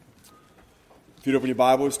If you'd open your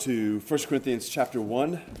Bibles to 1 Corinthians chapter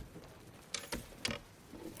 1.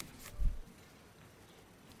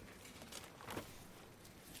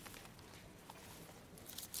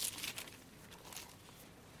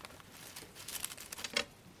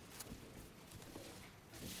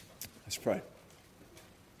 Let's pray.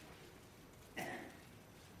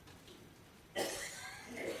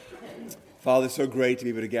 Father, it's so great to be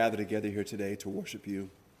able to gather together here today to worship you.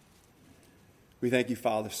 We thank you,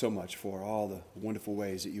 Father, so much for all the wonderful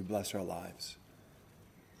ways that you bless our lives.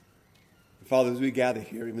 Father, as we gather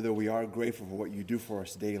here, even though we are grateful for what you do for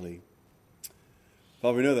us daily,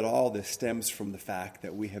 Father, we know that all this stems from the fact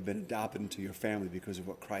that we have been adopted into your family because of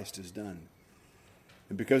what Christ has done.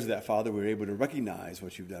 And because of that, Father, we're able to recognize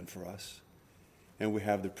what you've done for us. And we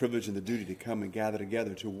have the privilege and the duty to come and gather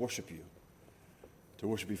together to worship you. To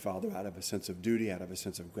worship you, Father, out of a sense of duty, out of a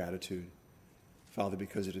sense of gratitude. Father,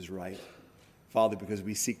 because it is right. Father, because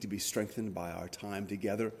we seek to be strengthened by our time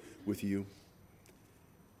together with you.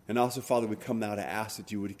 And also, Father, we come now to ask that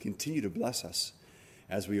you would continue to bless us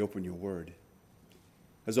as we open your word.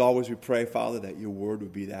 As always, we pray, Father, that your word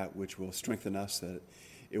would be that which will strengthen us, that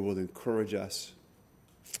it will encourage us,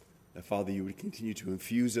 that, Father, you would continue to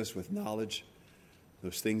infuse us with knowledge,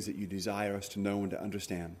 those things that you desire us to know and to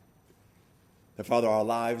understand. That, Father, our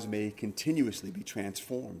lives may continuously be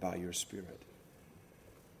transformed by your Spirit,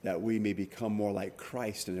 that we may become more like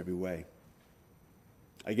Christ in every way.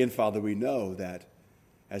 Again, Father, we know that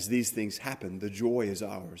as these things happen, the joy is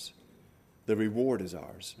ours, the reward is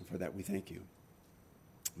ours, and for that we thank you.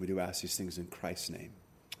 We do ask these things in Christ's name.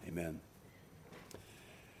 Amen.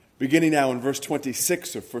 Beginning now in verse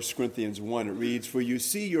 26 of 1 Corinthians 1, it reads, "For you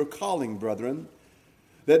see your calling, brethren,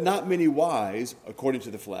 that not many wise, according to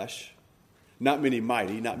the flesh, not many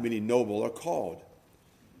mighty, not many noble are called.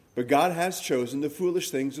 But God has chosen the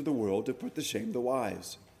foolish things of the world to put to shame the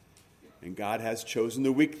wise. And God has chosen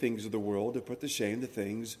the weak things of the world to put to shame the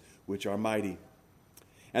things which are mighty.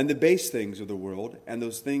 And the base things of the world, and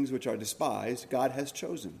those things which are despised, God has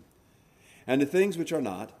chosen. And the things which are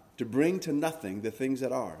not, to bring to nothing the things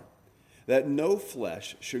that are, that no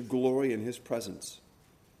flesh should glory in his presence.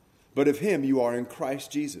 But of him you are in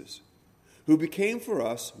Christ Jesus, who became for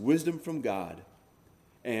us wisdom from God,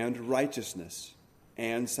 and righteousness,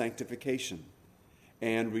 and sanctification,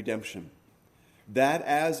 and redemption. That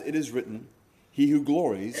as it is written, he who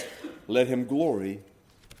glories, let him glory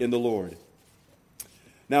in the Lord."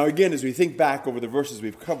 Now again, as we think back over the verses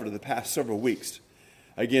we've covered in the past several weeks,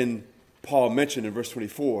 again, Paul mentioned in verse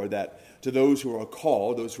 24 that to those who are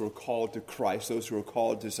called to Christ, those who are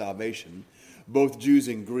called to salvation, both Jews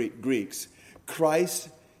and Greeks, Christ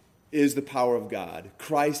is the power of God.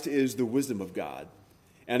 Christ is the wisdom of God.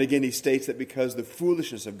 And again, he states that because the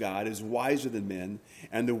foolishness of God is wiser than men,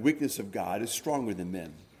 and the weakness of God is stronger than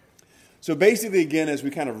men. So basically, again, as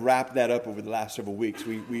we kind of wrap that up over the last several weeks,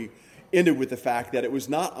 we ended with the fact that it was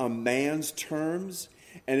not on man's terms,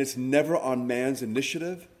 and it's never on man's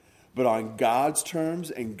initiative, but on God's terms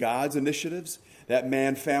and God's initiatives that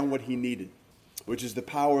man found what he needed, which is the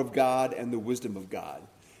power of God and the wisdom of God.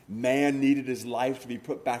 Man needed his life to be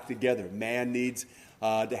put back together. Man needs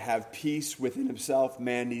to have peace within himself.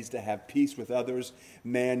 Man needs to have peace with others.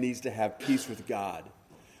 Man needs to have peace with God.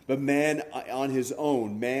 But man on his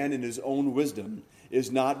own, man in his own wisdom,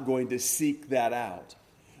 is not going to seek that out.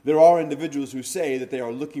 There are individuals who say that they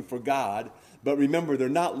are looking for God, but remember, they're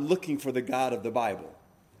not looking for the God of the Bible.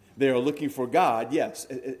 They are looking for God, yes,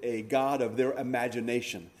 a God of their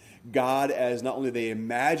imagination. God as not only they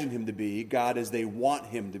imagine him to be, God as they want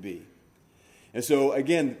him to be. And so,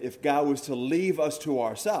 again, if God was to leave us to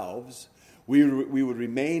ourselves, we would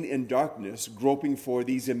remain in darkness, groping for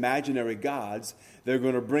these imaginary gods that are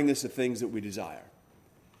going to bring us the things that we desire.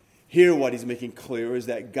 Here, what he's making clear is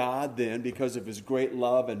that God then, because of his great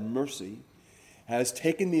love and mercy, has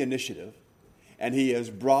taken the initiative, and he has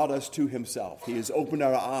brought us to himself. He has opened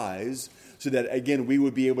our eyes so that, again, we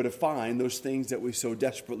would be able to find those things that we so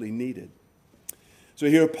desperately needed. So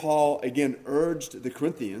here Paul, again, urged the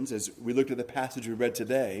Corinthians, as we looked at the passage we read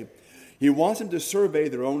today, he wants them to survey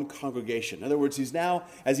their own congregation. In other words, he's now,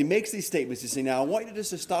 as he makes these statements, he's saying, now I want you just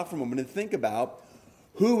to stop for a moment and think about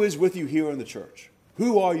who is with you here in the church.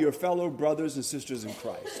 Who are your fellow brothers and sisters in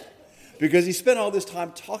Christ? Because he spent all this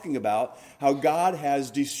time talking about how God has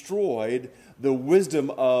destroyed the wisdom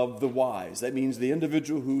of the wise. That means the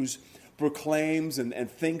individual who proclaims and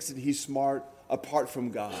thinks that he's smart apart from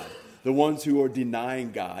God. The ones who are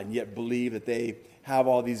denying God and yet believe that they have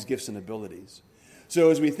all these gifts and abilities. So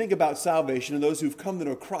as we think about salvation and those who've come to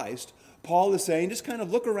know Christ, Paul is saying just kind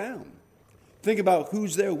of look around. Think about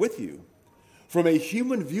who's there with you. From a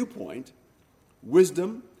human viewpoint,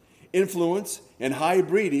 wisdom influence, and high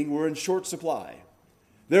breeding were in short supply.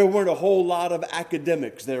 There weren't a whole lot of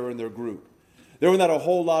academics there in their group. There were not a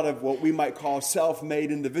whole lot of what we might call self-made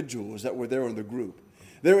individuals that were there in the group.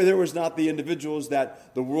 There was not the individuals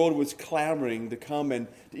that the world was clamoring to come and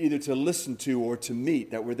either to listen to or to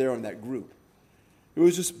meet that were there in that group. It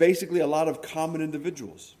was just basically a lot of common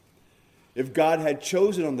individuals. If God had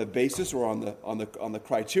chosen on the basis or on the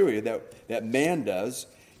criteria that man does,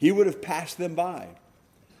 he would have passed them by.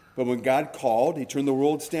 But when God called, he turned the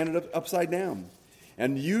world standard upside down.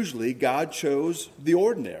 And usually God chose the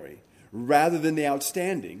ordinary rather than the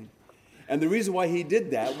outstanding. And the reason why he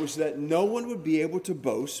did that was that no one would be able to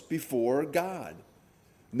boast before God.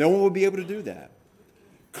 No one would be able to do that.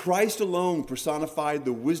 Christ alone personified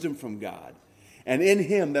the wisdom from God. And in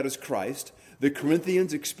him, that is Christ, the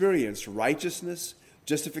Corinthians experienced righteousness,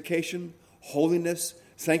 justification, holiness,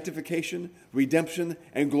 sanctification, redemption,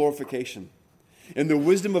 and glorification. In the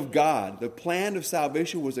wisdom of God, the plan of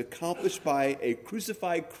salvation was accomplished by a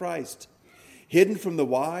crucified Christ, hidden from the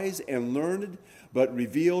wise and learned, but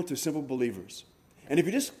revealed to simple believers. And if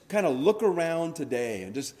you just kind of look around today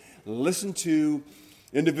and just listen to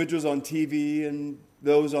individuals on TV and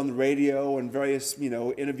those on the radio and various,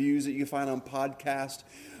 interviews that you can find on podcasts,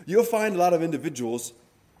 you'll find a lot of individuals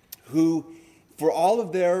who, for all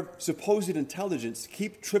of their supposed intelligence,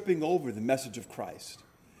 keep tripping over the message of Christ.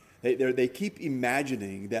 They keep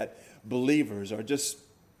imagining that believers are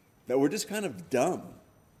that we're just kind of dumb,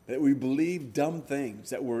 that we believe dumb things,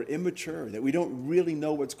 that we're immature, that we don't really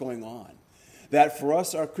know what's going on. That for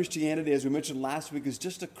us, our Christianity, as we mentioned last week, is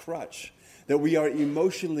just a crutch, that we are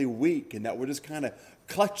emotionally weak and that we're just kind of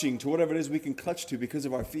clutching to whatever it is we can clutch to because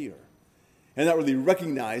of our fear. And not really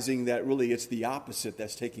recognizing that really it's the opposite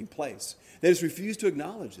that's taking place. They just refuse to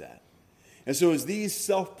acknowledge that. And so as these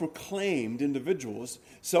self-proclaimed individuals,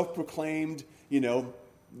 self-proclaimed,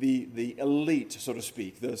 the elite, so to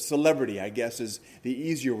speak, the celebrity, I guess, is the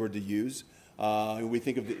easier word to use. We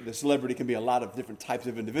think of the celebrity can be a lot of different types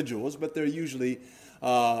of individuals, but they're usually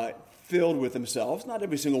filled with themselves, not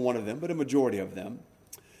every single one of them, but a majority of them.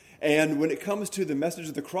 And when it comes to the message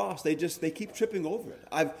of the cross, they keep tripping over it.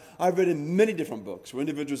 I've read in many different books where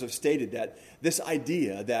individuals have stated that this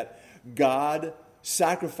idea that God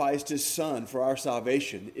sacrificed his son for our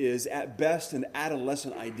salvation is at best an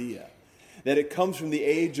adolescent idea. That it comes from the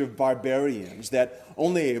age of barbarians, that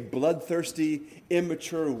only a bloodthirsty,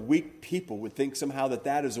 immature, weak people would think somehow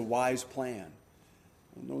that is a wise plan.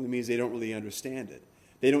 It only means they don't really understand it.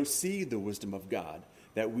 They don't see the wisdom of God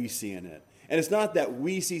that we see in it. And it's not that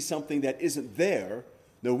we see something that isn't there.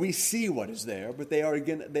 No, we see what is there, but they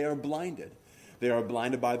are blinded. They are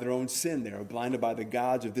blinded by their own sin. They are blinded by the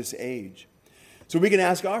gods of this age. So we can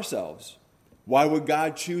ask ourselves, why would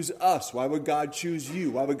God choose us? Why would God choose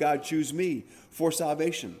you? Why would God choose me for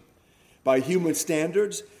salvation? By human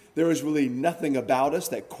standards, there is really nothing about us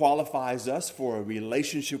that qualifies us for a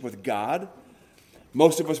relationship with God.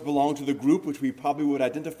 Most of us belong to the group which we probably would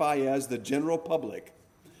identify as the general public,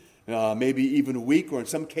 maybe even weak or in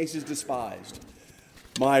some cases despised.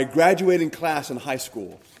 My graduating class in high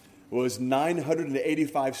school was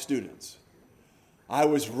 985 students. I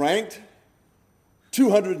was ranked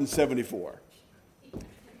 274.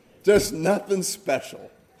 Just nothing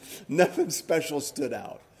special. Nothing special stood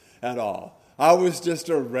out at all. I was just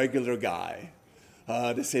a regular guy,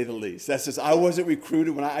 to say the least. That's just, I wasn't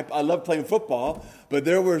recruited when I loved playing football, but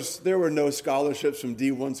there were no scholarships from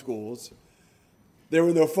D1 schools. There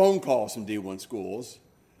were no phone calls from D1 schools.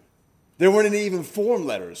 There weren't any even form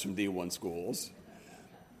letters from D1 schools.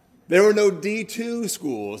 There were no D2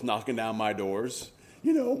 schools knocking down my doors,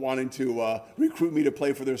 wanting to recruit me to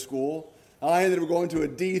play for their school. I ended up going to a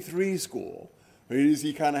D3 school, where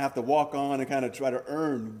you kind of have to walk on and kind of try to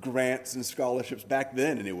earn grants and scholarships back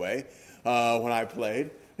then anyway, when I played.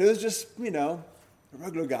 It was just, a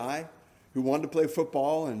regular guy who wanted to play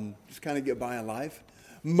football and just kind of get by in life.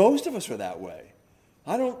 Most of us are that way.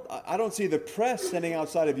 I don't see the press standing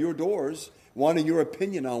outside of your doors wanting your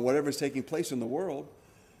opinion on whatever's taking place in the world.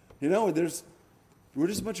 We're just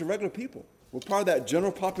a bunch of regular people. We're part of that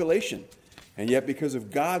general population. And yet because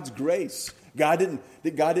of God's grace, God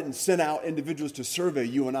didn't send out individuals to survey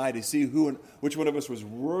you and I to see which one of us was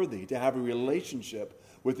worthy to have a relationship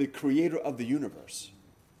with the creator of the universe.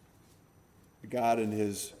 God in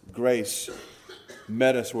his grace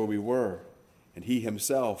met us where we were, and he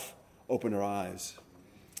himself opened our eyes.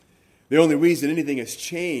 The only reason anything has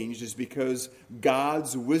changed is because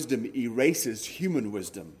God's wisdom erases human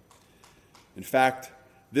wisdom. In fact,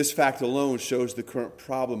 this fact alone shows the current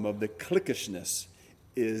problem of the cliquishness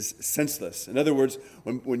is senseless. In other words,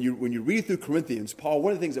 when you read through Corinthians,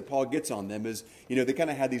 one of the things that Paul gets on them is, they kind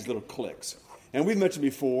of had these little cliques. And we've mentioned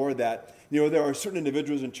before that, there are certain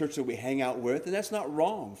individuals in church that we hang out with, and that's not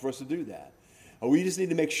wrong for us to do that. We just need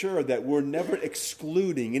to make sure that we're never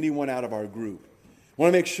excluding anyone out of our group. We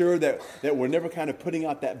want to make sure that we're never kind of putting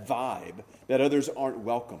out that vibe that others aren't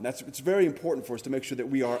welcome. It's very important for us to make sure that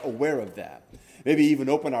we are aware of that. Maybe even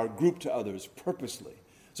open our group to others purposely.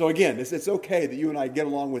 So again, it's okay that you and I get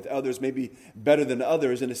along with others maybe better than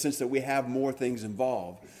others in the sense that we have more things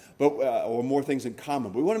involved, or more things in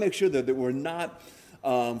common. But we want to make sure that we're not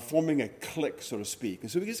forming a clique, so to speak. And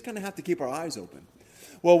so we just kind of have to keep our eyes open.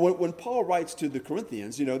 Well, when Paul writes to the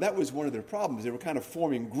Corinthians, that was one of their problems. They were kind of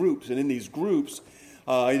forming groups, and in these groups,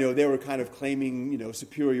 they were kind of claiming,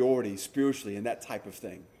 superiority spiritually and that type of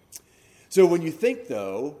thing. So when you think,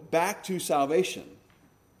 though, back to salvation,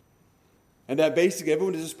 and that basically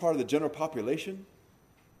everyone is just part of the general population,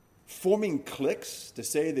 forming cliques to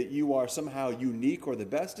say that you are somehow unique or the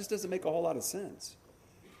best just doesn't make a whole lot of sense.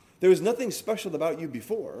 There was nothing special about you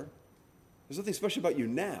before. There's nothing special about you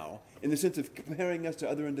now in the sense of comparing us to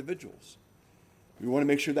other individuals. We want to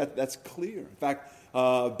make sure that that's clear. In fact,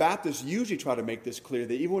 Baptists usually try to make this clear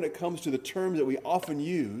that even when it comes to the terms that we often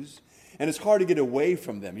use, and it's hard to get away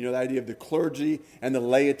from them, the idea of the clergy and the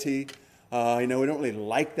laity, we don't really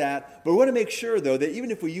like that. But we want to make sure, though, that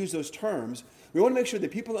even if we use those terms, we want to make sure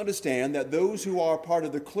that people understand that those who are part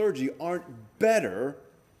of the clergy aren't better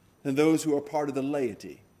than those who are part of the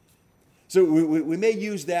laity. So we may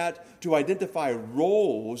use that to identify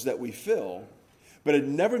roles that we fill, but it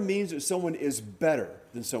never means that someone is better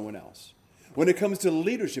than someone else. When it comes to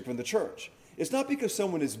leadership in the church, it's not because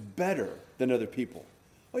someone is better than other people.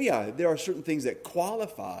 Oh yeah, there are certain things that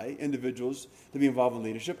qualify individuals to be involved in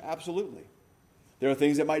leadership, absolutely. There are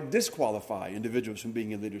things that might disqualify individuals from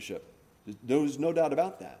being in leadership. There's no doubt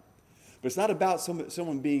about that. But it's not about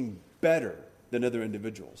someone being better than other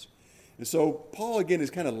individuals. And so Paul, again,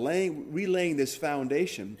 is kind of relaying this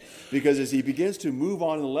foundation because as he begins to move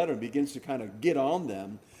on in the letter and begins to kind of get on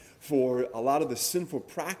them for a lot of the sinful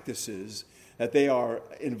practices that they are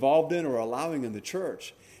involved in or allowing in the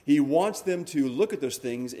church, he wants them to look at those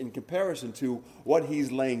things in comparison to what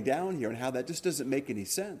he's laying down here and how that just doesn't make any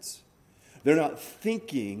sense. They're not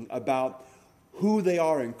thinking about who they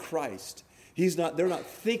are in Christ. They're not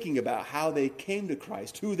thinking about how they came to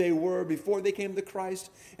Christ, who they were before they came to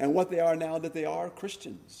Christ, and what they are now that they are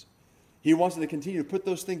Christians. He wants them to continue to put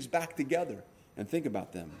those things back together and think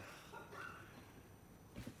about them.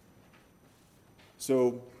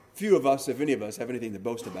 So few of us, if any of us, have anything to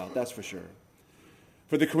boast about, that's for sure.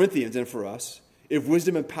 For the Corinthians and for us, if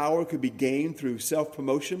wisdom and power could be gained through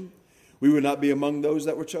self-promotion, we would not be among those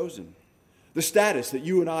that were chosen. The status that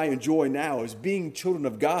you and I enjoy now as being children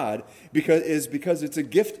of God is because it's a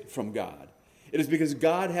gift from God. It is because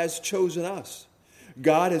God has chosen us.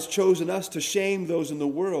 God has chosen us to shame those in the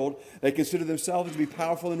world that consider themselves to be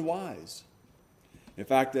powerful and wise. In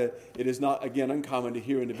fact, it is not, again, uncommon to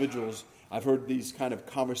hear individuals. I've heard these kind of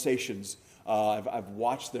conversations. I've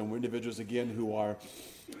watched them where individuals, again, who are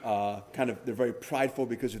they're very prideful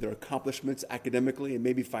because of their accomplishments academically and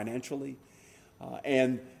maybe financially.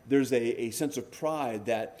 And there's a sense of pride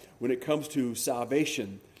that when it comes to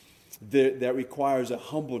salvation, that requires a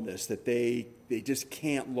humbleness that they just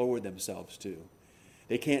can't lower themselves to.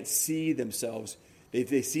 They can't see themselves.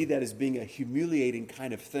 They see that as being a humiliating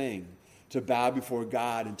kind of thing to bow before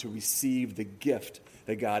God and to receive the gift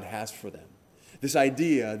that God has for them. This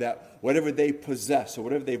idea that whatever they possess or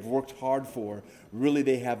whatever they've worked hard for, really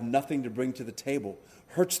they have nothing to bring to the table,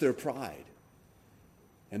 hurts their pride.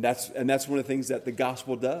 And that's one of the things that the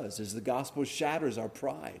gospel does, is the gospel shatters our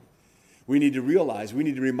pride. We need to realize, we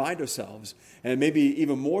need to remind ourselves, and maybe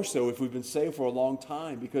even more so if we've been saved for a long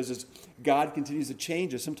time, because as God continues to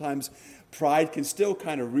change us, sometimes pride can still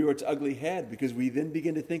kind of rear its ugly head because we then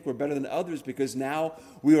begin to think we're better than others because now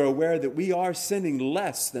we are aware that we are sinning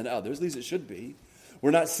less than others, at least it should be.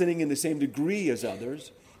 We're not sinning in the same degree as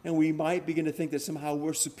others, and we might begin to think that somehow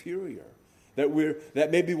we're superior.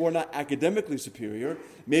 That maybe we're not academically superior,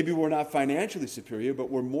 maybe we're not financially superior, but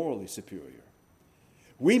we're morally superior.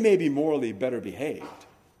 We may be morally better behaved,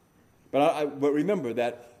 but remember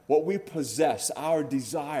that what we possess, our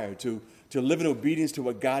desire to live in obedience to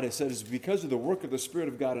what God has said, is because of the work of the Spirit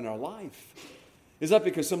of God in our life. It's not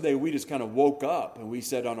because someday we just kind of woke up and we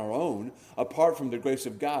said on our own, apart from the grace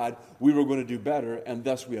of God, we were going to do better, and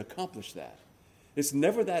thus we accomplished that. It's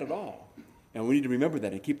never that at all, and we need to remember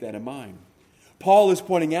that and keep that in mind. Paul is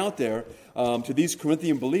pointing out there to these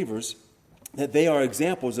Corinthian believers that they are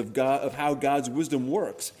examples of God, of how God's wisdom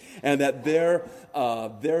works, and that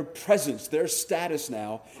their presence, their status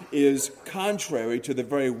now is contrary to the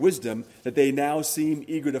very wisdom that they now seem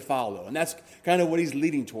eager to follow. And that's kind of what he's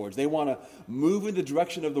leading towards. They want to move in the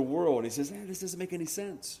direction of the world. He says, this doesn't make any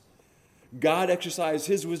sense. God exercised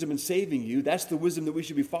his wisdom in saving you. That's the wisdom that we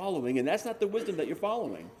should be following, and that's not the wisdom that you're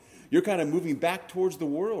following. You're kind of moving back towards the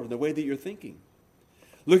world in the way that you're thinking.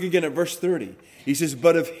 Look again at verse 30. He says,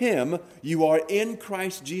 but of him you are in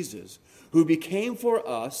Christ Jesus, who became for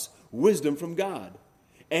us wisdom from God,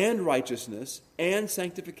 and righteousness, and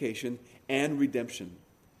sanctification, and redemption.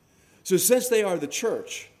 So since they are the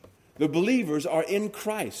church, the believers are in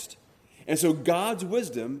Christ. And so God's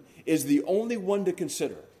wisdom is the only one to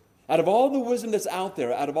consider. Out of all the wisdom that's out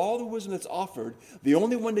there, out of all the wisdom that's offered, the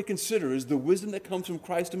only one to consider is the wisdom that comes from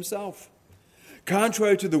Christ himself.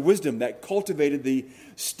 Contrary to the wisdom that cultivated the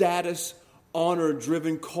status,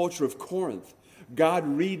 honor-driven culture of Corinth, God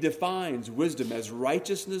redefines wisdom as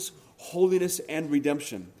righteousness, holiness, and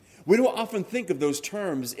redemption. We don't often think of those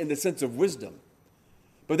terms in the sense of wisdom,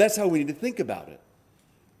 but that's how we need to think about it.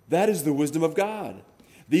 That is the wisdom of God.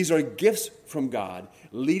 These are gifts from God,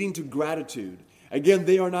 leading to gratitude. Again,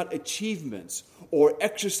 they are not achievements or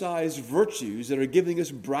exercised virtues that are giving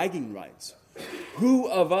us bragging rights. Who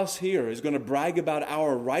of us here is going to brag about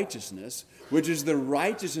our righteousness, which is the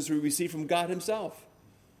righteousness we receive from God himself?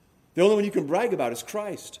 The only one you can brag about is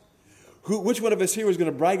Christ. Which one of us here is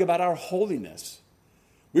going to brag about our holiness?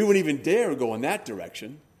 We wouldn't even dare go in that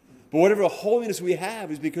direction. But whatever holiness we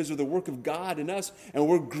have is because of the work of God in us, and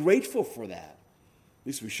we're grateful for that. At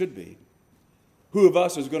least we should be. Who of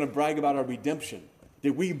us is going to brag about our redemption?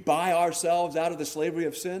 Did we buy ourselves out of the slavery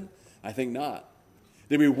of sin? I think not.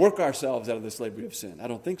 Did we work ourselves out of the slavery of sin? I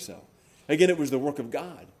don't think so. Again, it was the work of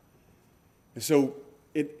God. And so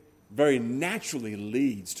it very naturally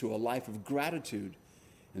leads to a life of gratitude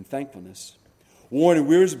and thankfulness. Warren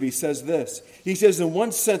Wiersbe says this. He says, in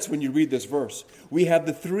one sense, when you read this verse, we have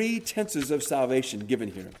the three tenses of salvation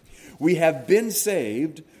given here. We have been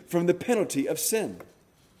saved from the penalty of sin.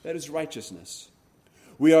 That is righteousness.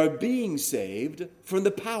 We are being saved from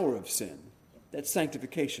the power of sin. That's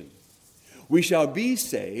sanctification. We shall be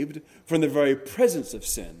saved from the very presence of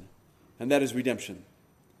sin, and that is redemption.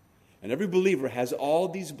 And every believer has all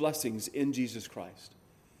these blessings in Jesus Christ.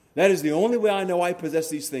 That is the only way I know I possess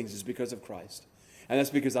these things is because of Christ. And that's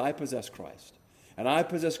because I possess Christ. And I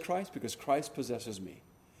possess Christ because Christ possesses me.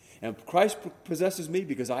 And Christ possesses me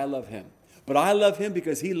because I love him. But I love him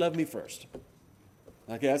because he loved me first.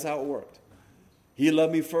 Okay, that's how it worked. He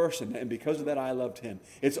loved me first, and because of that, I loved him.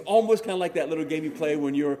 It's almost kind of like that little game you play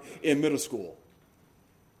when you're in middle school.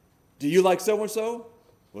 Do you like so-and-so?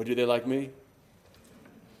 Or do they like me?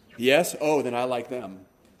 Yes? Oh, then I like them.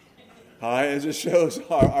 It just shows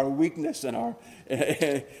our weakness and our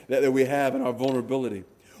that we have and our vulnerability.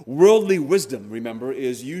 Worldly wisdom, remember,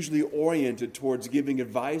 is usually oriented towards giving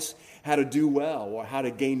advice how to do well or how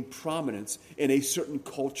to gain prominence in a certain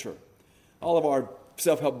culture. All of our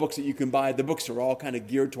self-help books that you can buy, the books are all kind of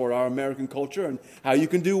geared toward our American culture and how you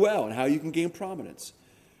can do well and how you can gain prominence.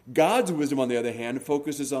 God's wisdom, on the other hand,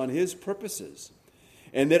 focuses on his purposes,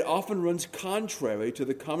 and that often runs contrary to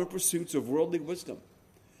the common pursuits of worldly wisdom.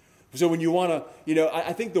 So when you want to,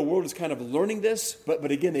 I think the world is kind of learning this, but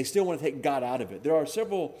again, they still want to take God out of it. There are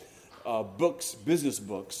several books, business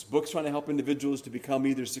books trying to help individuals to become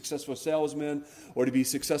either successful salesmen or to be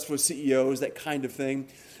successful CEOs, that kind of thing.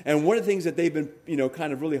 And one of the things that they've been,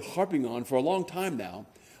 kind of really harping on for a long time now,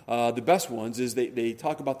 the best ones, is they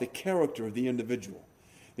talk about the character of the individual.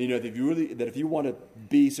 That if you want to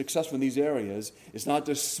be successful in these areas, it's not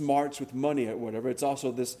just smarts with money or whatever. It's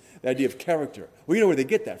also the idea of character. Well, you know where they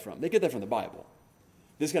get that from? They get that from the Bible.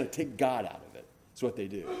 They're just going to take God out of it. That's what they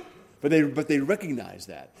do. But they recognize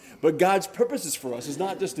that. But God's purposes for us is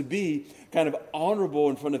not just to be kind of honorable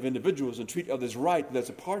in front of individuals and treat others right. That's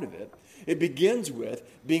a part of it. It begins with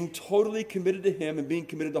being totally committed to him and being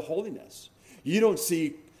committed to holiness. You don't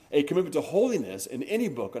see a commitment to holiness in any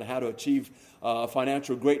book on how to achieve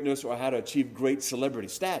financial greatness or how to achieve great celebrity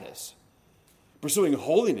status. Pursuing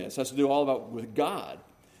holiness has to do all about with God.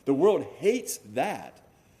 The world hates that.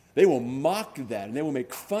 They will mock that and they will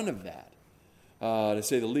make fun of that. To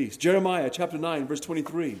say the least. Jeremiah chapter 9, verse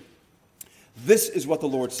 23. This is what the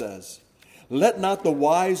Lord says. Let not the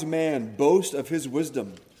wise man boast of his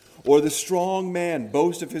wisdom, or the strong man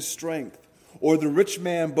boast of his strength, or the rich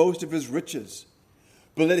man boast of his riches.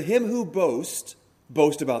 But let him who boasts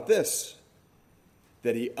boast about this,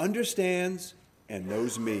 that he understands and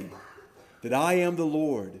knows me, that I am the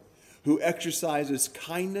Lord, who exercises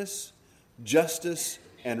kindness, justice,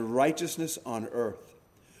 and righteousness on earth.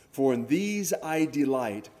 For in these I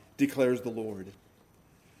delight, declares the Lord.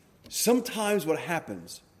 Sometimes what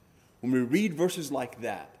happens when we read verses like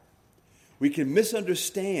that, we can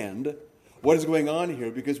misunderstand what is going on here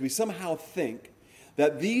because we somehow think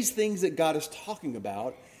that these things that God is talking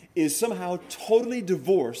about is somehow totally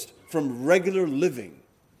divorced from regular living.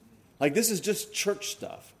 Like this is just church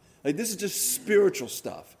stuff. Like this is just spiritual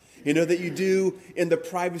stuff, that you do in the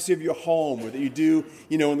privacy of your home or that you do,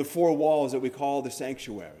 in the four walls that we call the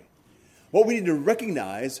sanctuary. What we need to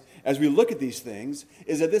recognize as we look at these things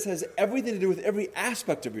is that this has everything to do with every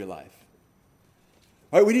aspect of your life.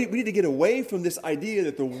 Right, we need to get away from this idea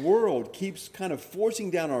that the world keeps kind of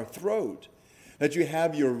forcing down our throat, that you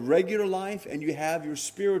have your regular life and you have your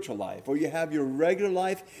spiritual life, or you have your regular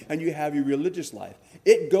life and you have your religious life.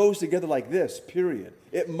 It goes together like this, period.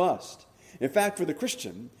 It must. In fact, for the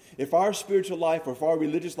Christian, if our spiritual life or if our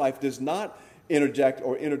religious life does not interject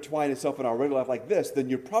or intertwine itself in our regular life like this, then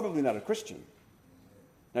you're probably not a Christian.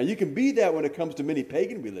 Now, you can be that when it comes to many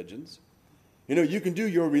pagan religions. You can do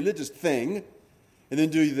your religious thing and then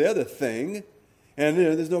do the other thing, and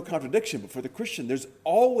there's no contradiction. But for the Christian, there's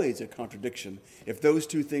always a contradiction if those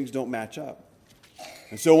two things don't match up.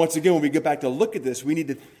 And so once again, when we get back to look at this, we need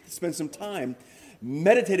to spend some time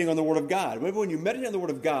meditating on the Word of God. Remember, when you meditate on the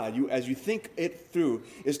Word of God, as you think it through,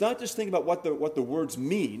 it's not just thinking about what the words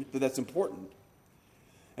mean, but that's important.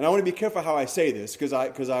 And I want to be careful how I say this, because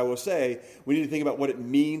I will say we need to think about what it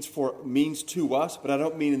means to us, but I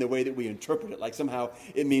don't mean in the way that we interpret it, like somehow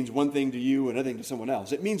it means one thing to you and another thing to someone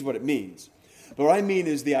else. It means what it means. But what I mean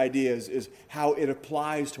is the idea is how it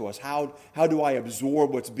applies to us. How do I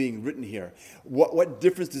absorb what's being written here? What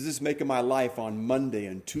difference does this make in my life on Monday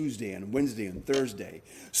and Tuesday and Wednesday and Thursday?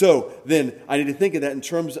 So then I need to think of that in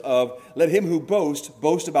terms of let him who boasts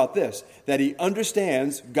boast about this, that he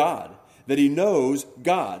understands God, that he knows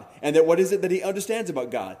God, and that what is it that he understands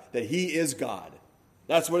about God? That he is God.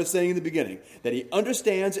 That's what it's saying in the beginning, that he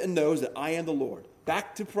understands and knows that I am the Lord.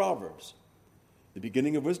 Back to Proverbs. The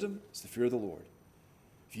beginning of wisdom is the fear of the Lord.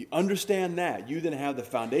 If you understand that, you then have the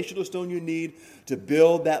foundational stone you need to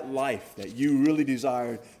build that life that you really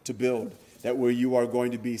desire to build, that where you are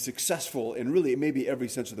going to be successful in really maybe every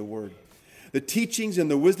sense of the word. The teachings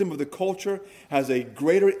and the wisdom of the culture has a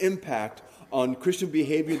greater impact on Christian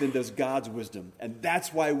behavior than does God's wisdom. And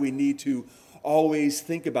that's why we need to always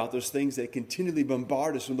think about those things that continually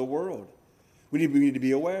bombard us from the world. We need to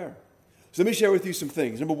be aware. So let me share with you some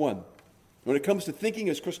things. Number one, when it comes to thinking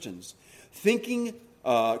as Christians,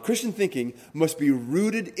 Christian thinking must be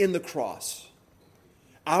rooted in the cross.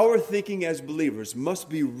 Our thinking as believers must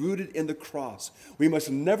be rooted in the cross. We must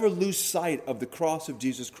never lose sight of the cross of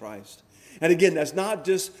Jesus Christ. And again, that's not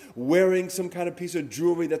just wearing some kind of piece of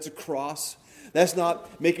jewelry that's a cross. That's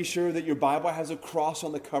not making sure that your Bible has a cross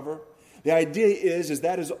on the cover. The idea is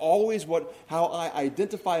that is always how I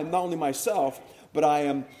identify not only myself, but I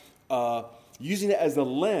am using it as a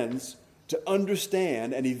lens to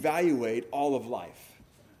understand and evaluate all of life.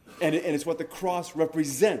 And it's what the cross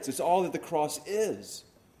represents. It's all that the cross is,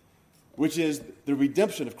 which is the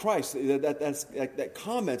redemption of Christ. That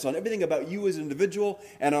comments on everything about you as an individual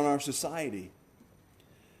and on our society.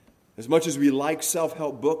 As much as we like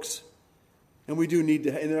self-help books, and we do need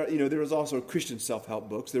to, and there is also Christian self-help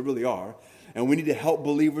books, there really are, and we need to help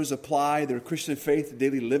believers apply their Christian faith to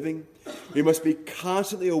daily living. We must be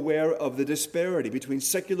constantly aware of the disparity between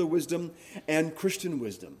secular wisdom and Christian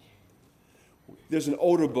wisdom. There's an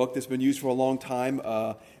older book that's been used for a long time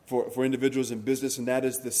for individuals in business, and that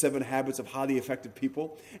is The 7 Habits of Highly Effective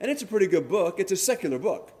People. And it's a pretty good book. It's a secular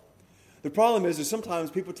book. The problem is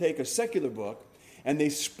sometimes people take a secular book and they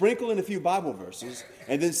sprinkle in a few Bible verses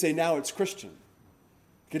and then say, now it's Christian.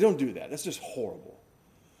 Okay, don't do that. That's just horrible.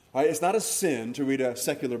 All right, it's not a sin to read a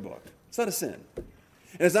secular book. It's not a sin.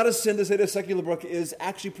 And it's not a sin to say that a secular book is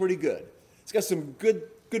actually pretty good. It's got some good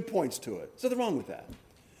points to it. There's nothing wrong with that.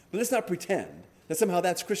 But let's not pretend that somehow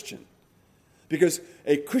that's Christian. Because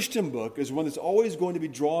a Christian book is one that's always going to be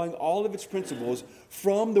drawing all of its principles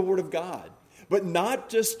from the Word of God. But not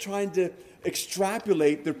just trying to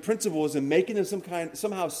extrapolate their principles and making them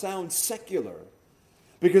somehow sound secular.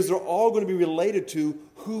 Because they're all going to be related to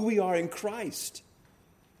who we are in Christ.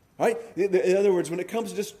 Right? In other words, when it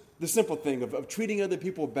comes to just the simple thing of treating other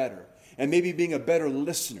people better and maybe being a better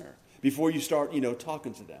listener before you start,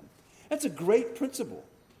 talking to them. That's a great principle.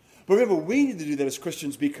 But remember, we need to do that as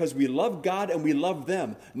Christians because we love God and we love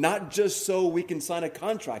them, not just so we can sign a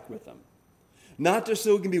contract with them, not just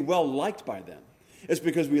so we can be well liked by them. It's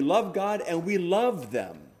because we love God and we love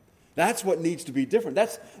them. That's what needs to be different.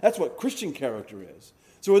 That's what Christian character is.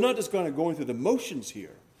 So we're not just going through the motions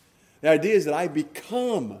here. The idea is that I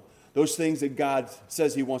become those things that God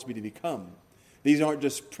says he wants me to become. These aren't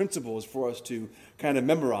just principles for us to kind of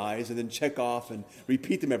memorize and then check off and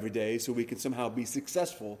repeat them every day so we can somehow be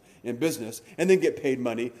successful in business and then get paid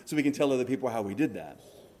money so we can tell other people how we did that.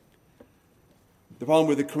 The problem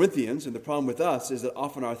with the Corinthians and the problem with us is that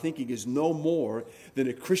often our thinking is no more than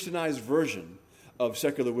a Christianized version of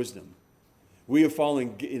secular wisdom. We have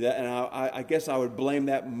fallen, and I guess I would blame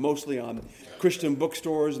that mostly on Christian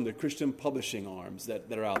bookstores and the Christian publishing arms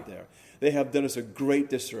that are out there. They have done us a great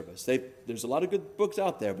disservice. There's a lot of good books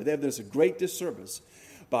out there, but they have done us a great disservice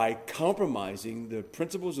by compromising the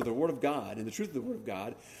principles of the Word of God and the truth of the Word of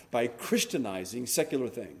God by Christianizing secular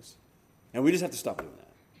things. And we just have to stop doing that.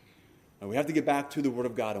 And we have to get back to the Word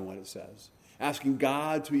of God and what it says, asking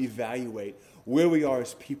God to evaluate where we are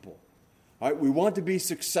as people. All right, we want to be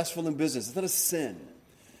successful in business. It's not a sin.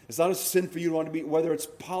 It's not a sin for you to want to be, whether it's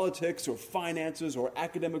politics or finances or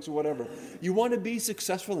academics or whatever. You want to be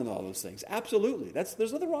successful in all those things. Absolutely.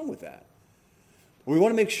 There's nothing wrong with that. We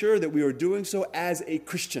want to make sure that we are doing so as a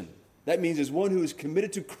Christian. That means as one who is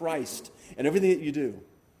committed to Christ and everything that you do.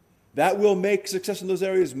 That will make success in those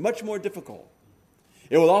areas much more difficult.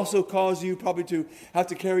 It will also cause you probably to have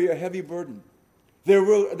to carry a heavy burden. There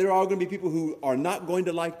are going to be people who are not going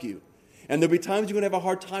to like you. And there'll be times you're going to have a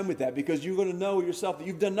hard time with that because you're going to know yourself that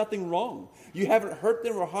you've done nothing wrong. You haven't hurt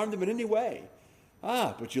them or harmed them in any way.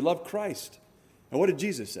 But you love Christ. And what did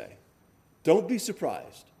Jesus say? Don't be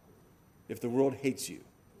surprised if the world hates you.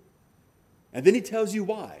 And then he tells you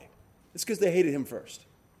why. It's because they hated him first.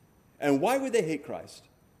 And why would they hate Christ?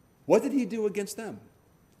 What did he do against them?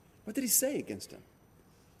 What did he say against them?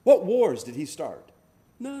 What wars did he start?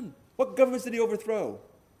 None. What governments did he overthrow?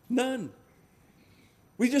 None.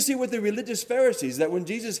 We just see with the religious Pharisees that when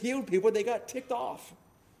Jesus healed people, they got ticked off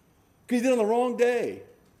because he did it on the wrong day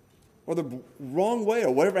or the wrong way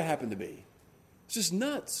or whatever it happened to be. It's just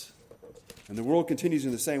nuts. And the world continues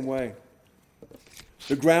in the same way.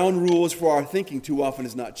 The ground rules for our thinking too often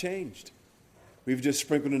is not changed. We've just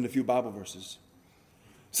sprinkled in a few Bible verses.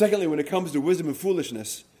 Secondly, when it comes to wisdom and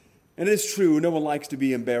foolishness, and it is true, no one likes to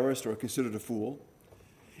be embarrassed or considered a fool.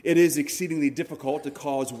 It is exceedingly difficult to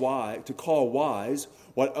call wise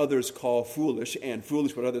what others call foolish and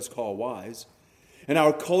foolish what others call wise. In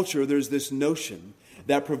our culture, there's this notion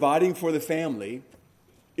that providing for the family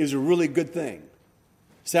is a really good thing.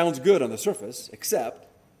 Sounds good on the surface, except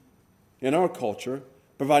in our culture,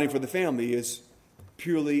 providing for the family is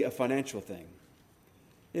purely a financial thing.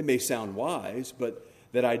 It may sound wise, but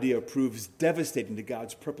that idea proves devastating to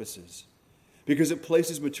God's purposes because it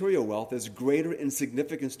places material wealth as greater in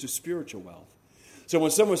significance to spiritual wealth. So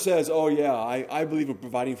when someone says, oh yeah, I believe in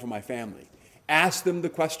providing for my family, ask them the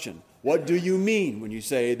question, what do you mean when you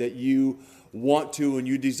say that you want to and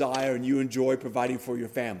you desire and you enjoy providing for your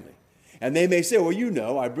family? And they may say,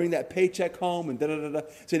 well, I bring that paycheck home and da-da-da-da.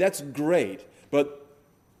 Say, that's great, but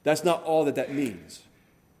that's not all that means.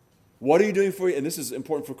 What are you doing for you? And this is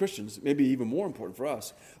important for Christians, maybe even more important for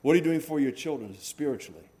us. What are you doing for your children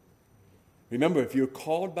spiritually? Remember, if you're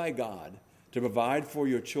called by God to provide for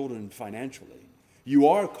your children financially, you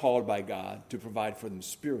are called by God to provide for them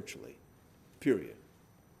spiritually, period.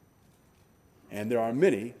 And there are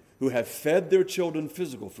many who have fed their children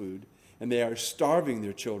physical food, and they are starving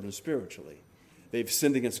their children spiritually. They've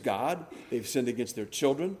sinned against God, they've sinned against their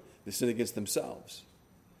children, they've sinned against themselves.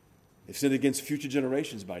 They've sinned against future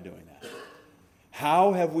generations by doing that.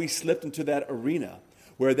 How have we slipped into that arena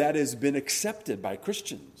where that has been accepted by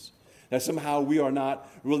Christians? That somehow we are not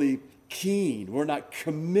really keen, we're not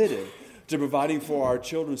committed to providing for our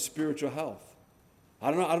children's spiritual health.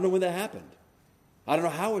 I don't know when that happened. I don't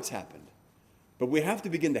know how it's happened. But we have to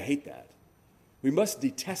begin to hate that. We must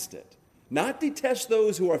detest it. Not detest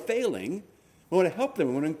those who are failing. We want to help them.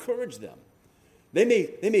 We want to encourage them. They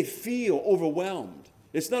may feel overwhelmed.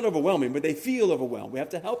 It's not overwhelming, but they feel overwhelmed. We have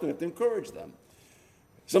to help them. We have to encourage them.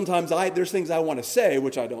 Sometimes there's things I want to say,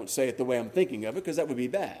 which I don't say it the way I'm thinking of it, because that would be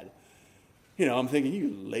bad. I'm thinking,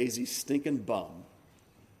 you lazy, stinking bum.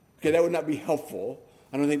 Okay, that would not be helpful.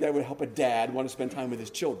 I don't think that would help a dad want to spend time with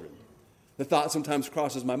his children. The thought sometimes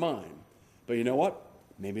crosses my mind. But you know what?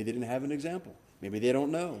 Maybe they didn't have an example. Maybe they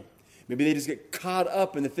don't know. Maybe they just get caught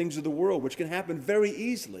up in the things of the world, which can happen very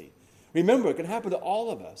easily. Remember, it can happen to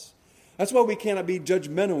all of us. That's why we cannot be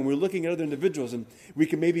judgmental when we're looking at other individuals, and we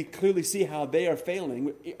can maybe clearly see how they are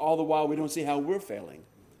failing, all the while we don't see how we're failing.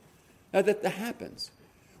 Now, that happens.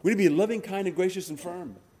 We need to be loving, kind, and gracious and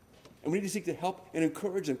firm. And we need to seek to help and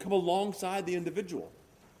encourage and come alongside the individual.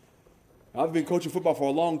 I've been coaching football for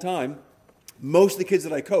a long time. Most of the kids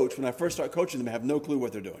that I coach, when I first start coaching them, have no clue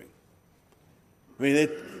what they're doing. I mean,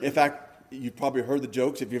 in fact, you've probably heard the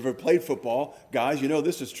jokes. If you've ever played football, guys, you know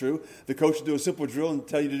this is true. The coach will do a simple drill and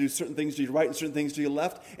tell you to do certain things to your right and certain things to your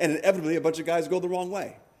left, and inevitably a bunch of guys go the wrong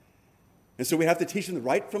way. And so we have to teach them the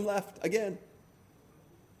right from left again.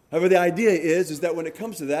 However, the idea is that when it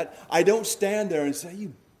comes to that, I don't stand there and say,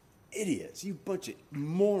 you idiots, you bunch of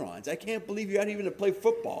morons. I can't believe you're out even to play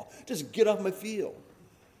football. Just get off my field.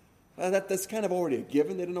 That's kind of already a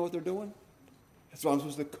given. They don't know what they're doing. That's why I'm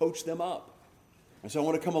supposed to coach them up. And so I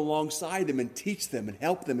want to come alongside them and teach them and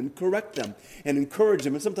help them and correct them and encourage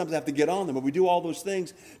them. And sometimes I have to get on them. But we do all those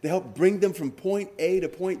things to help bring them from point A to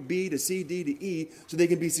point B to C, D to E so they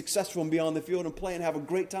can be successful and be on the field and play and have a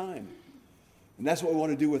great time. And that's what we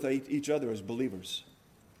want to do with each other as believers.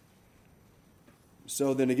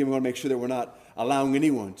 So then again, we want to make sure that we're not allowing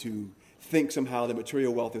anyone to think somehow that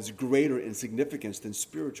material wealth is greater in significance than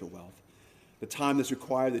spiritual wealth. The time that's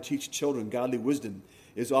required to teach children godly wisdom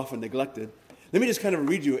is often neglected. Let me just kind of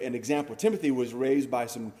read you an example. Timothy was raised by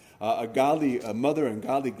a godly mother and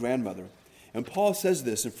godly grandmother. And Paul says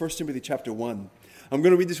this in 1 Timothy chapter 1. I'm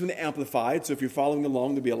going to read this from the Amplified, so if you're following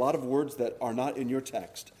along, there'll be a lot of words that are not in your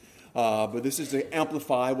text. But this is to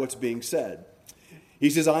amplify what's being said. He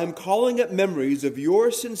says, I am calling up memories of your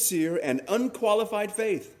sincere and unqualified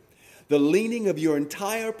faith, the leaning of your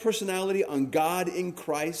entire personality on God in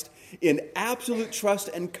Christ in absolute trust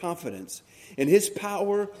and confidence in his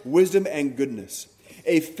power, wisdom, and goodness.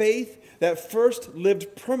 A faith that first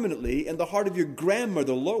lived permanently in the heart of your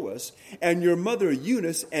grandmother Lois and your mother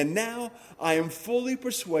Eunice, and now I am fully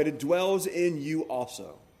persuaded dwells in you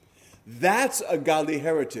also. That's a godly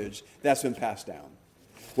heritage that's been passed down.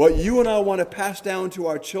 What you and I want to pass down to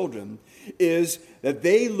our children is that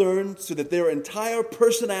they learn so that their entire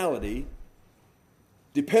personality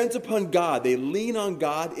depends upon God. They lean on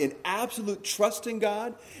God in absolute trust in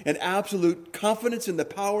God, and absolute confidence in the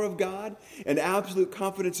power of God, and absolute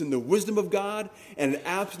confidence in the wisdom of God, and an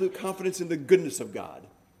absolute confidence in the goodness of God.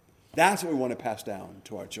 That's what we want to pass down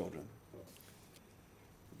to our children.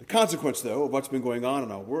 The consequence, though, of what's been going on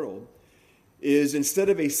in our world is instead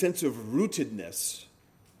of a sense of rootedness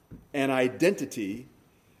and identity,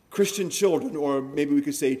 Christian children, or maybe we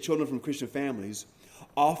could say children from Christian families,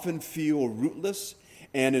 often feel rootless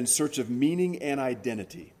and in search of meaning and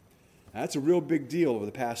identity. That's a real big deal over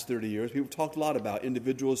the past 30 years. People talked a lot about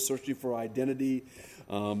individuals searching for identity,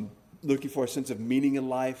 looking for a sense of meaning in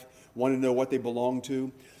life, wanting to know what they belong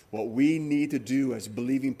to. What we need to do as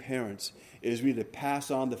believing parents is we need to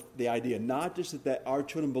pass on the idea, not just that our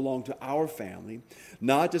children belong to our family,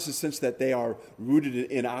 not just the sense that they are rooted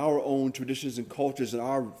in our own traditions and cultures and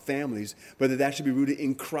our families, but that should be rooted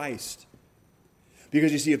in Christ.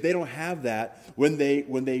 Because you see, if they don't have that, when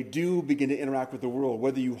they do begin to interact with the world,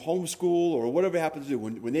 whether you homeschool or whatever you happen to do,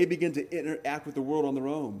 when they begin to interact with the world on their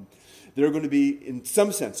own, they're going to be, in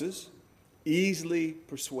some senses, easily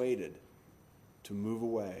persuaded to move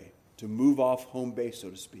away, to move off home base, so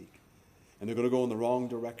to speak. And they're going to go in the wrong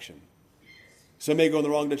direction. Some may go in the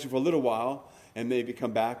wrong direction for a little while and maybe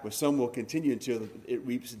come back, but some will continue until it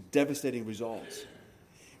reaps devastating results.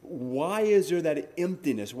 Why is there that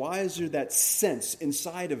emptiness? Why is there that sense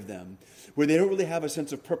inside of them where they don't really have a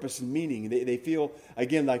sense of purpose and meaning? They feel,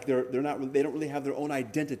 again, like they don't really have their own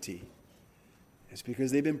identity. It's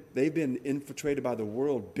because they've been infiltrated by the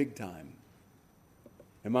world big time.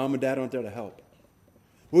 And mom and dad aren't there to help.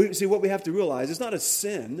 See, what we have to realize, it's not a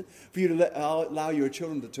sin for you to allow your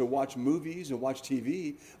children to watch movies and watch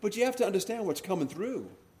TV, but you have to understand what's coming through.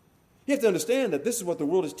 You have to understand that this is what the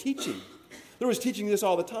world is teaching. The world is teaching this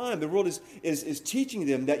all the time. The world is teaching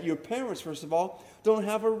them that your parents, first of all, don't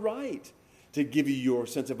have a right to give you your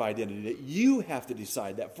sense of identity, that you have to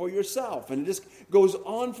decide that for yourself. And it just goes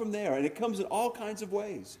on from there, and it comes in all kinds of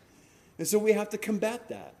ways. And so we have to combat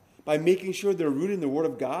that by making sure they're rooted in the Word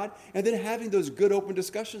of God and then having those good open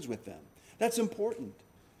discussions with them. That's important.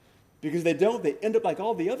 Because they end up like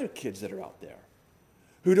all the other kids that are out there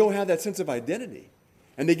who don't have that sense of identity.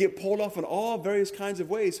 And they get pulled off in all various kinds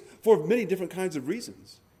of ways for many different kinds of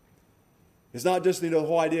reasons. It's not just the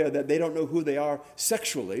whole idea that they don't know who they are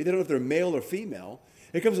sexually. They don't know if they're male or female.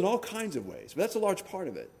 It comes in all kinds of ways. But that's a large part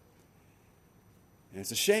of it. And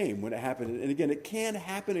it's a shame when it happens. And again, it can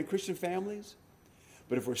happen in Christian families.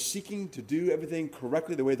 But if we're seeking to do everything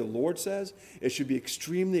correctly the way the Lord says, it should be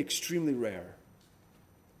extremely, extremely rare.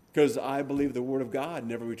 Because I believe the Word of God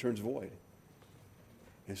never returns void.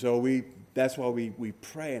 And so that's why we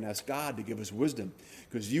pray and ask God to give us wisdom.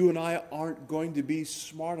 Because you and I aren't going to be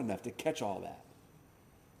smart enough to catch all that.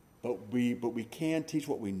 But we can teach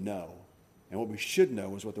what we know. And what we should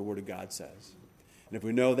know is what the Word of God says. And if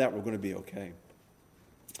we know that, we're going to be okay.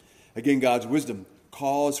 Again, God's wisdom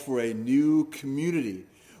calls for a new community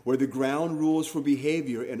where the ground rules for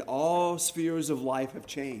behavior in all spheres of life have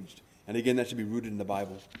changed. And again, that should be rooted in the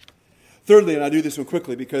Bible. Thirdly, and I do this one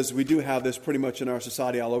quickly because we do have this pretty much in our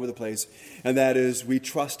society all over the place, and that is we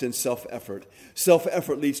trust in self-effort.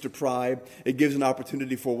 Self-effort leads to pride. It gives an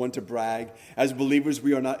opportunity for one to brag. As believers,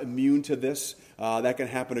 we are not immune to this. That can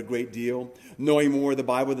happen a great deal. Knowing more of the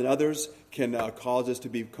Bible than others can cause us to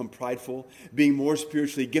become prideful. Being more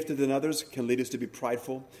spiritually gifted than others can lead us to be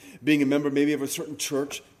prideful. Being a member maybe of a certain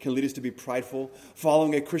church can lead us to be prideful.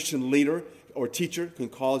 Following a Christian leader or teacher can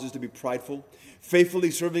cause us to be prideful. Faithfully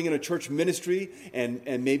serving in a church ministry and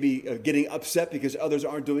maybe getting upset because others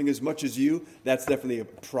aren't doing as much as you, that's definitely a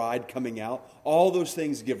pride coming out. All those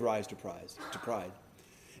things give rise to pride.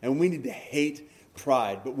 And we need to hate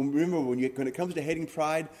pride. But remember, when it comes to hating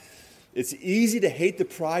pride, it's easy to hate the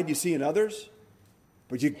pride you see in others,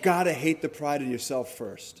 but you got to hate the pride in yourself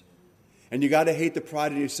first. And you got to hate the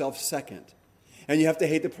pride in yourself second. And you have to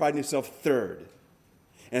hate the pride in yourself third.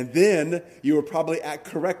 And then you will probably act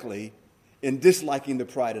correctly in disliking the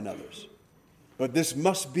pride in others. But this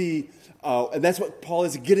must be, and that's what Paul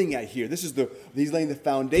is getting at here. He's laying the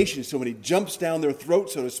foundation. So when he jumps down their throat,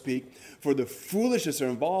 so to speak, for the foolishness they're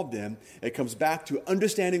involved in, it comes back to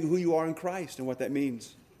understanding who you are in Christ and what that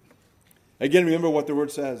means. Again, remember what the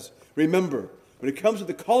word says. Remember, when it comes to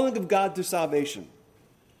the calling of God to salvation,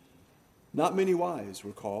 not many wise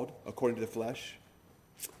were called according to the flesh.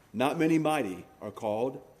 Not many mighty are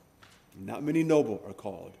called. Not many noble are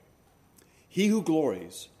called. He who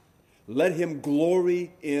glories, let him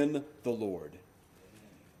glory in the Lord.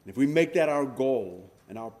 And if we make that our goal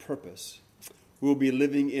and our purpose, we will be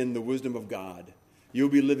living in the wisdom of God. You'll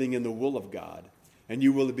be living in the will of God. And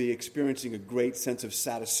you will be experiencing a great sense of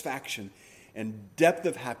satisfaction and depth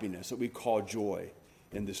of happiness that we call joy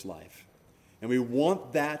in this life. And we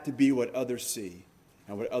want that to be what others see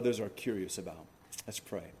and what others are curious about. Let's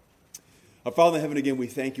pray. Our Father in heaven, again, we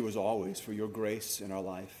thank you as always for your grace in our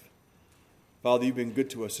life. Father, you've been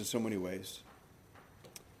good to us in so many ways.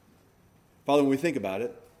 Father, when we think about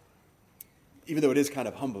it, even though it is kind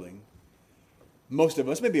of humbling, most of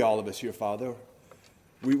us, maybe all of us here, Father,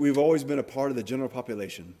 we've always been a part of the general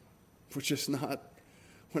population.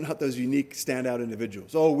 We're not those unique, standout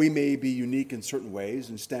individuals. Oh, we may be unique in certain ways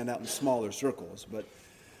and stand out in smaller circles, but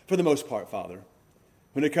for the most part, Father,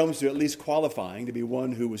 when it comes to at least qualifying to be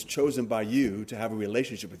one who was chosen by you to have a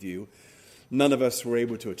relationship with you, none of us were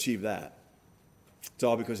able to achieve that. It's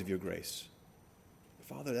all because of your grace.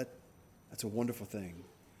 Father, that's a wonderful thing.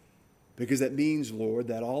 Because that means, Lord,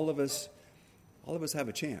 that all of us have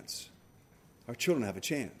a chance. Our children have a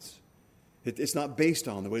chance. It's not based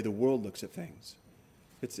on the way the world looks at things.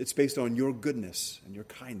 It's based on your goodness and your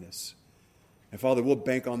kindness. And Father, we'll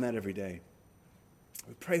bank on that every day.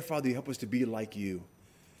 We pray, Father, you help us to be like you.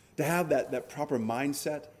 To have that proper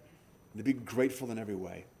mindset and to be grateful in every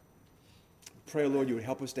way. Pray, Lord, you would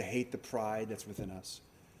help us to hate the pride that's within us.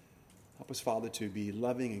 Help us, Father, to be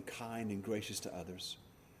loving and kind and gracious to others.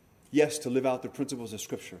 Yes, to live out the principles of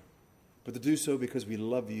Scripture, but to do so because we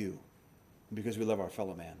love you and because we love our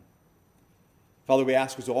fellow man. Father, we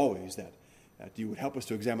ask as always that you would help us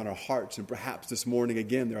to examine our hearts, and perhaps this morning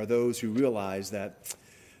again there are those who realize that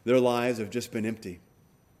their lives have just been empty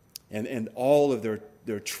and all of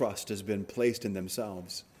their trust has been placed in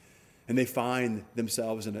themselves. And they find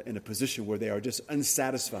themselves in a position where they are just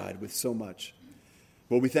unsatisfied with so much.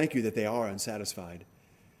 Well, we thank you that they are unsatisfied.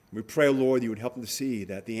 We pray, Lord, you would help them to see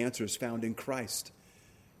that the answer is found in Christ.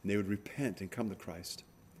 And they would repent and come to Christ.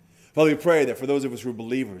 Father, we pray that for those of us who are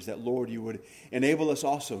believers, that, Lord, you would enable us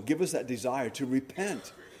also, give us that desire to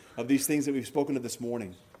repent of these things that we've spoken of this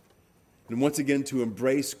morning. And once again to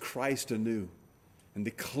embrace Christ anew and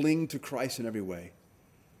to cling to Christ in every way.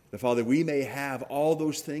 That, Father, we may have all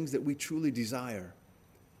those things that we truly desire.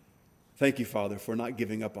 Thank you, Father, for not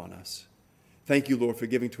giving up on us. Thank you, Lord, for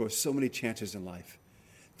giving to us so many chances in life.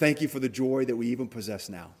 Thank you for the joy that we even possess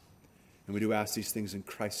now. And we do ask these things in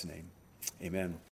Christ's name. Amen.